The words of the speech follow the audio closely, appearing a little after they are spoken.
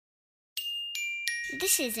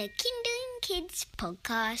This is a Kindling Kids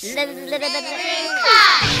podcast. We interrupt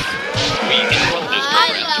this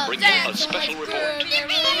program to bring you a special report.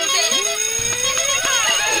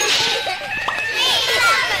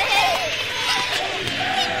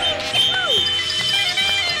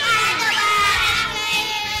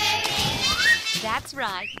 That's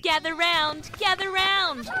right, gather round,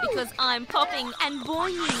 because I'm popping and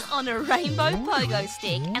boinging on a rainbow pogo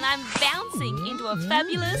stick and I'm bouncing into a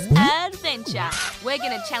fabulous adventure. We're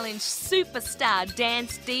going to challenge superstar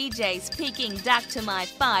dance DJs Peking Duck to my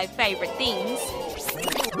 5 favourite things.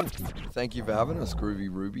 Thank you for having us, Groovy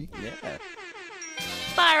Ruby. Yeah.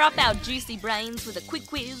 Fire up our juicy brains with a quick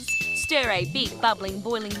quiz. Stir a big, bubbling,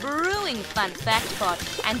 boiling, brewing fun fact pot.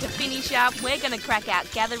 And to finish up, we're going to crack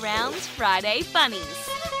out Gather Round's Friday Funnies.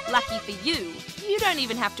 Lucky for you, you don't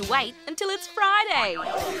even have to wait until it's Friday.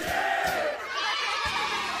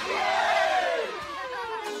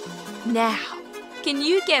 Now, can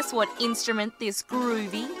you guess what instrument this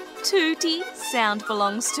groovy, tooty sound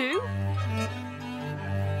belongs to?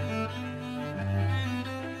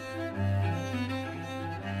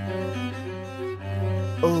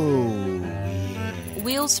 Oh,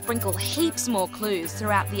 We'll sprinkle heaps more clues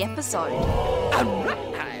throughout the episode.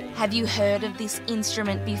 Have you heard of this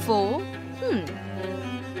instrument before?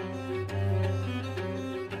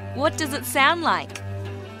 What does it sound like?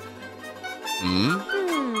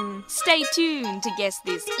 Stay tuned to guess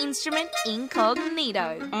this instrument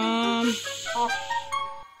incognito.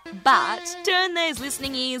 But turn those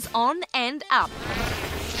listening ears on and up.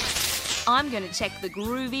 I'm going to check the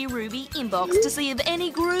Groovy Ruby inbox to see if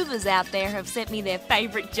any groovers out there have sent me their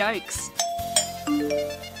favourite jokes.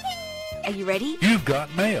 Are you ready? You've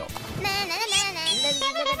got mail.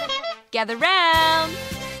 Gather round!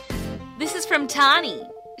 This is from Tani.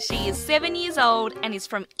 She is 7 years old and is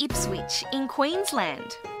from Ipswich in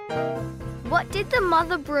Queensland. What did the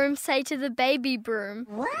mother broom say to the baby broom?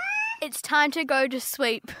 It's time to go to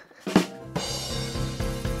sweep.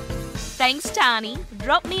 Thanks, Tani.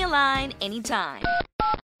 Drop me a line anytime.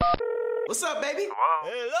 What's up, baby?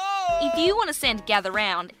 Hello. If you want to send Gather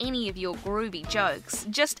Round any of your groovy jokes,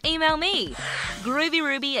 just email me,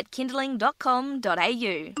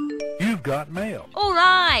 groovyruby@kindling.com.au. You've got mail. All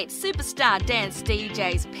right, superstar dance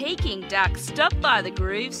DJs Peking Duck stopped by the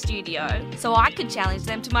Groove Studio so I could challenge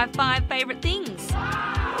them to my 5 favourite things.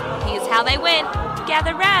 Here's how they went.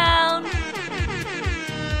 Gather round.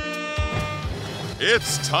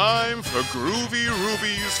 It's time for Groovy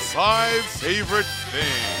Ruby's 5 favorite things.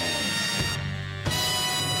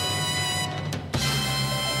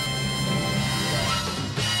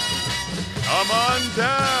 Come on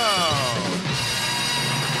down.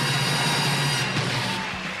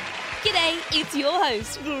 G'day, it's your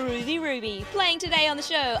host, Groovy Ruby. Playing today on the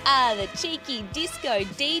show are the cheeky disco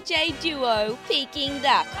DJ duo Peking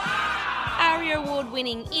Duck. ARIA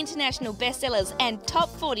Award-winning international bestsellers and top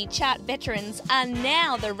 40 chart veterans are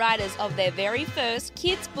now the writers of their very first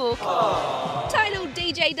kids' book titled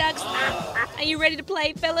DJ Ducks. Are you ready to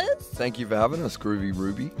play, fellas? Thank you for having us, Groovy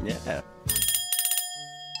Ruby. yeah.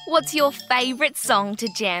 What's your favourite song to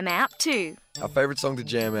jam out to? Our favourite song to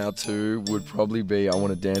jam out to would probably be I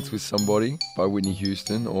Want to Dance with Somebody by Whitney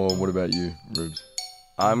Houston, or what about you, Rubes?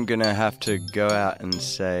 I'm going to have to go out and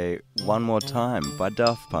say One More Time by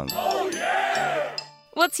Daft Punk.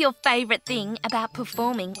 What's your favourite thing about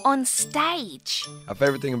performing on stage? Our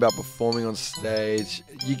favourite thing about performing on stage,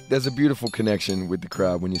 there's a beautiful connection with the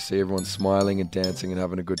crowd when you see everyone smiling and dancing and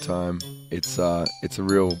having a good time. It's a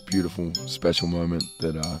real beautiful, special moment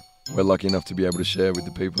that we're lucky enough to be able to share with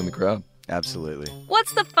the people in the crowd. Absolutely.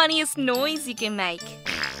 What's the funniest noise you can make?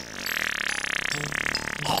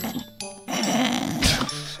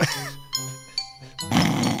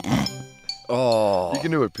 Oh. You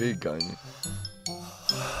can do a pig, can't you?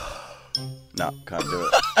 No, can't do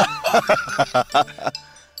it.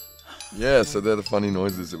 Yeah, so they're the funny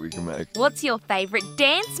noises that we can make. What's your favourite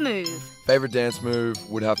dance move? Favourite dance move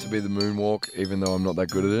would have to be the moonwalk, even though I'm not that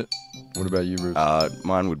good at it. What about you, Rube?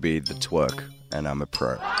 Mine would be the twerk, and I'm a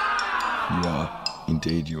pro. You are.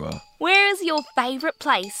 Indeed you are. Where is your favourite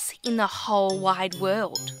place in the whole wide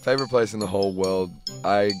world? Favourite place in the whole world?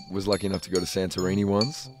 I was lucky enough to go to Santorini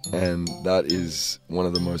once, and that is one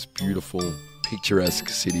of the most beautiful, picturesque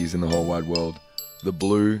cities in the whole wide world. The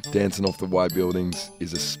blue dancing off the white buildings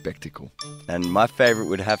is a spectacle. And my favourite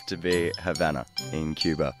would have to be Havana in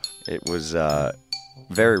Cuba. It was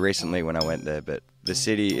very recently when I went there, but the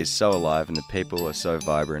city is so alive and the people are so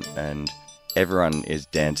vibrant and everyone is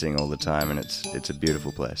dancing all the time and it's a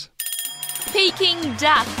beautiful place. Peking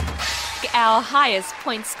Duck. our highest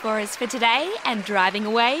point scorers for today and driving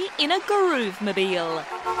away in a Groovemobile.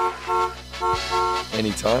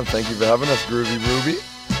 Anytime. Thank you for having us, Groovy Ruby.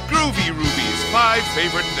 Groovy Ruby's 5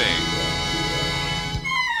 favorite things.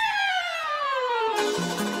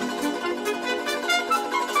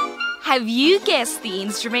 Have you guessed the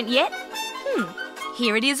instrument yet?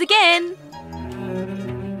 Here it is again.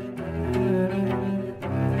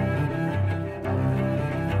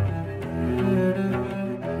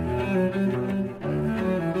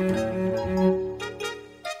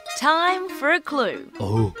 Time for a clue.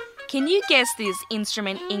 Oh. Can you guess this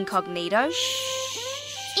instrument incognito?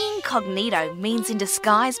 Incognito means in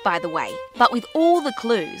disguise, by the way. But with all the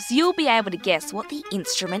clues, you'll be able to guess what the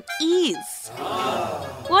instrument is.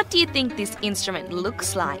 What do you think this instrument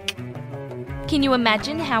looks like? Can you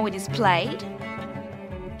imagine how it is played?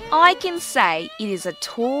 I can say it is a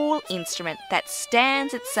tall instrument that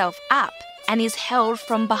stands itself up and is held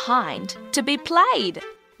from behind to be played.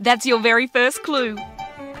 That's your very first clue.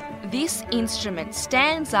 This instrument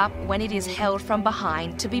stands up when it is held from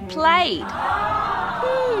behind to be played.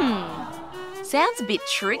 Sounds a bit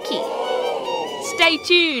tricky. Stay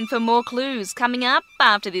tuned for more clues coming up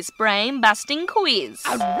after this brain-busting quiz.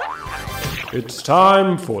 It's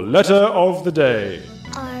time for Letter of the Day.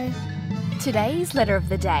 O. Today's letter of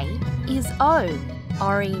the day is O.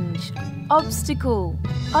 Orange. Obstacle.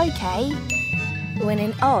 Okay. When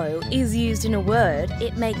an O is used in a word,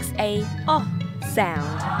 it makes a O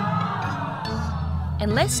sound.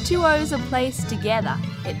 Unless two O's are placed together,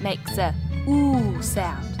 it makes a OO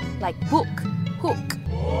sound, like book, hook.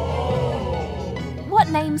 What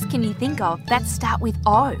names can you think of that start with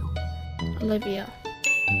O? Olivia,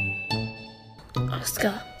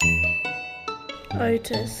 Oscar,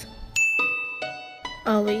 Otis,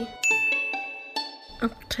 Ollie,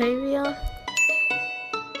 Octavia,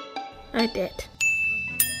 Odette.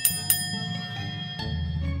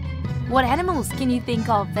 What animals can you think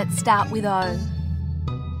of that start with O?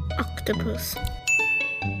 Octopus,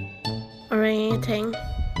 orangutan,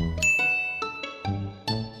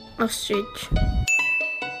 ostrich,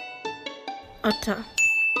 otter,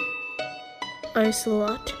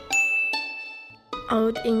 ocelot,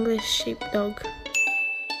 Old English sheepdog.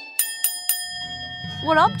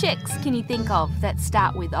 What objects can you think of that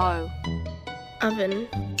start with O? Oven,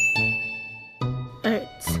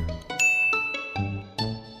 oats,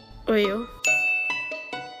 oil,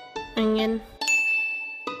 onion,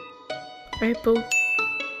 apple,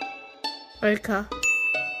 ochre.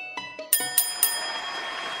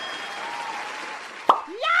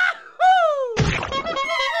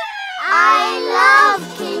 I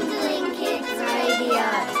love Kindling Kids Radio.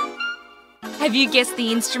 Have you guessed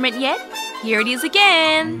the instrument yet? Here it is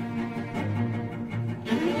again.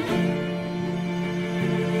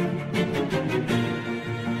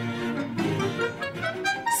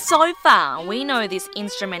 So far, we know this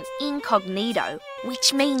instrument incognito,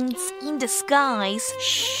 which means in disguise,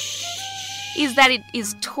 is that it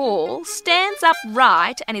is tall, stands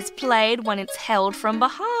upright, and is played when it's held from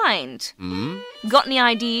behind. Got any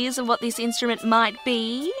ideas of what this instrument might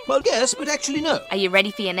be? Well, yes, but actually no. Are you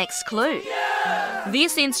ready for your next clue?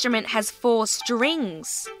 This instrument has 4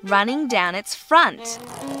 strings running down its front,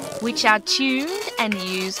 which are tuned and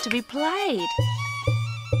used to be played.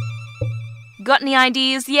 Got any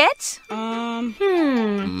ideas yet?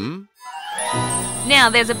 Now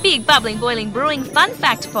there's a big bubbling, boiling, brewing fun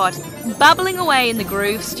fact pot bubbling away in the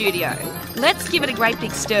Groove studio. Let's give it a great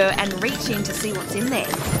big stir and reach in to see what's in there.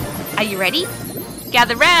 Are you ready?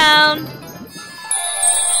 Gather round.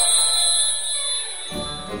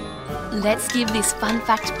 Let's give this fun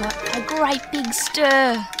fact pot a great big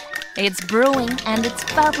stir. It's brewing and it's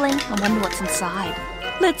bubbling. I wonder what's inside.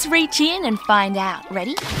 Let's reach in and find out.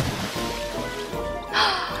 Ready?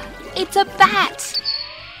 It's a bat!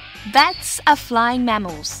 Bats are flying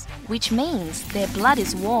mammals, which means their blood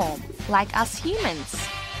is warm, like us humans.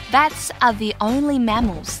 Bats are the only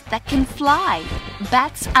mammals that can fly.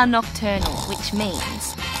 Bats are nocturnal, which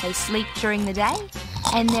means they sleep during the day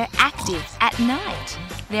and they're active at night.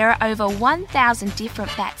 There are over 1,000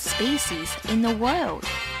 different bat species in the world.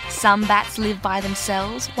 Some bats live by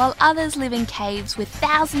themselves, while others live in caves with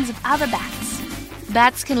thousands of other bats.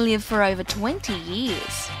 Bats can live for over 20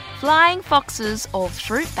 years. Flying foxes, or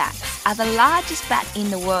fruit bats, are the largest bat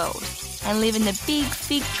in the world and live in the big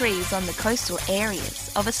fig trees on the coastal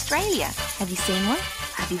areas of Australia. Have you seen one?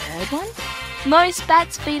 Have you heard one? Most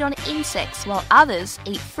bats feed on insects while others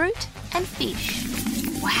eat fruit and fish.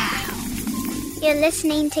 Wow. You're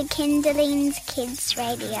listening to Kindling's Kids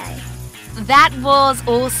Radio. That was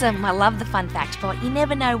awesome. I love the fun fact pot. You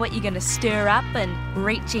never know what you're going to stir up and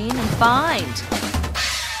reach in and find.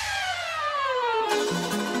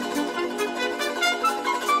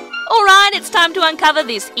 it's time to uncover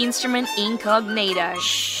this instrument incognito.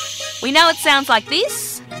 We know it sounds like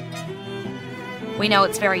this. We know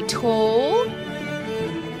it's very tall.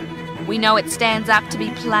 We know it stands up to be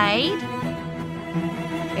played.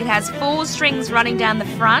 It has 4 strings running down the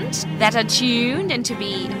front that are tuned and to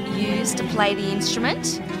be used to play the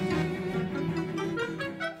instrument.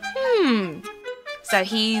 So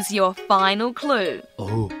here's your final clue.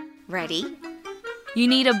 Oh. Ready? You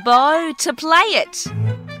need a bow to play it.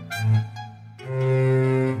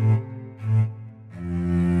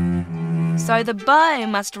 So the bow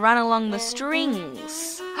must run along the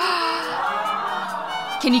strings.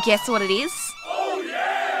 Can you guess what it is? Oh,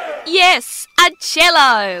 yeah! Yes, a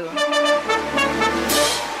cello.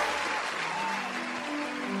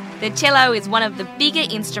 The cello is one of the bigger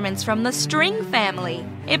instruments from the string family.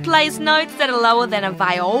 It plays notes that are lower than a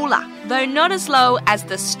viola, though not as low as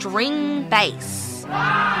the string bass.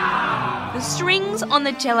 The strings on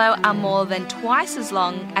the cello are more than twice as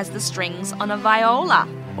long as the strings on a viola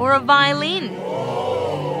or a violin,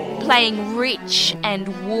 playing rich and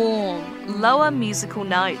warm, lower musical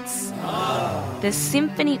notes. The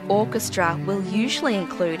symphony orchestra will usually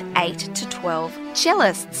include 8 to 12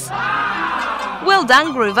 cellists. Well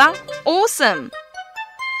done, Groover. Awesome.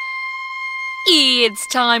 It's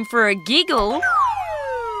time for a giggle.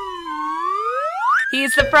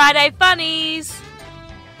 Here's the Friday Funnies.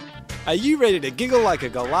 Are you ready to giggle like a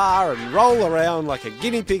galah and roll around like a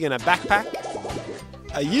guinea pig in a backpack?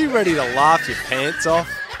 Are you ready to laugh your pants off?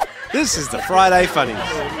 This is the Friday Funnies.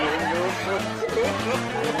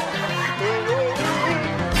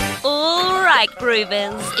 All right,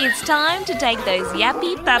 Groovers, it's time to take those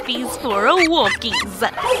yappy puppies for a walkies.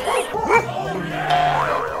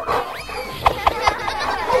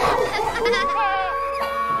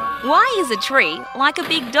 Why is a tree like a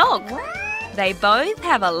big dog? They both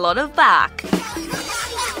have a lot of bark.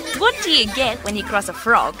 What do you get when you cross a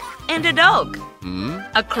frog and a dog?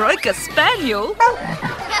 A croaker spaniel?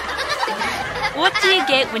 What do you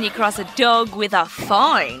get when you cross a dog with a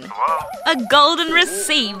phone? A golden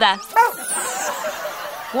receiver.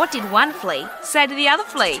 What did one flea say to the other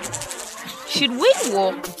flea? Should we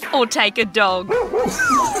walk or take a dog?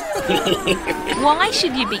 Why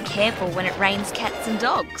should you be careful when it rains cats and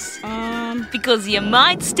dogs? Because you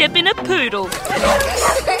might step in a poodle.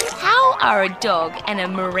 How are a dog and a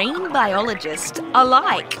marine biologist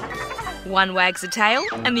alike? One wags a tail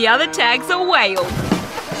and the other tags a whale.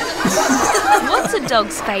 What's a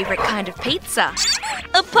dog's favourite kind of pizza?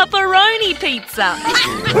 A pepperoni pizza.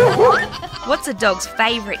 What's a dog's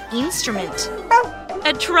favourite instrument?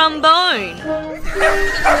 A trombone.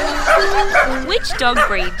 Which dog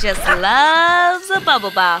breed just loves a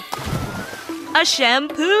bubble bath? A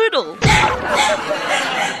shampoodle.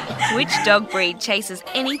 Which dog breed chases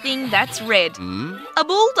anything that's red? A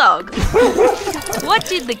bulldog. What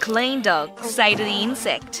did the clean dog say to the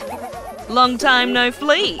insect? Long time no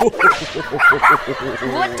flea.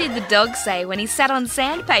 What did the dog say when he sat on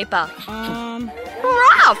sandpaper?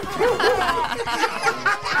 Rough.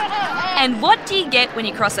 And what do you get when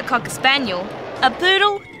you cross a cocker spaniel, a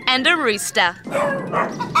poodle and a rooster?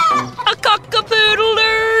 A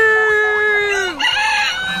cock-a-poodle-doo!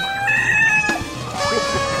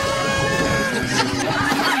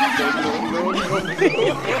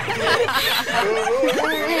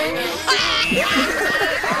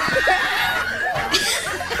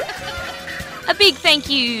 A big thank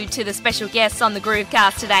you to the special guests on the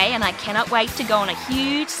Groovecast today, and I cannot wait to go on a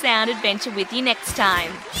huge sound adventure with you next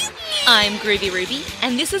time. I'm Groovy Ruby,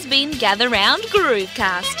 and this has been Gather Round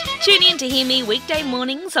Groovecast. Tune in to hear me weekday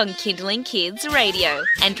mornings on Kindling Kids Radio.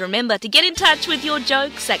 And remember to get in touch with your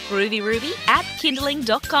jokes at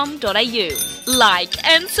groovyruby@kindling.com.au. Like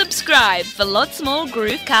and subscribe for lots more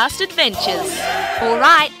Groovecast adventures. All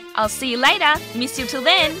right, I'll see you later. Miss you till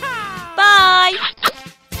then.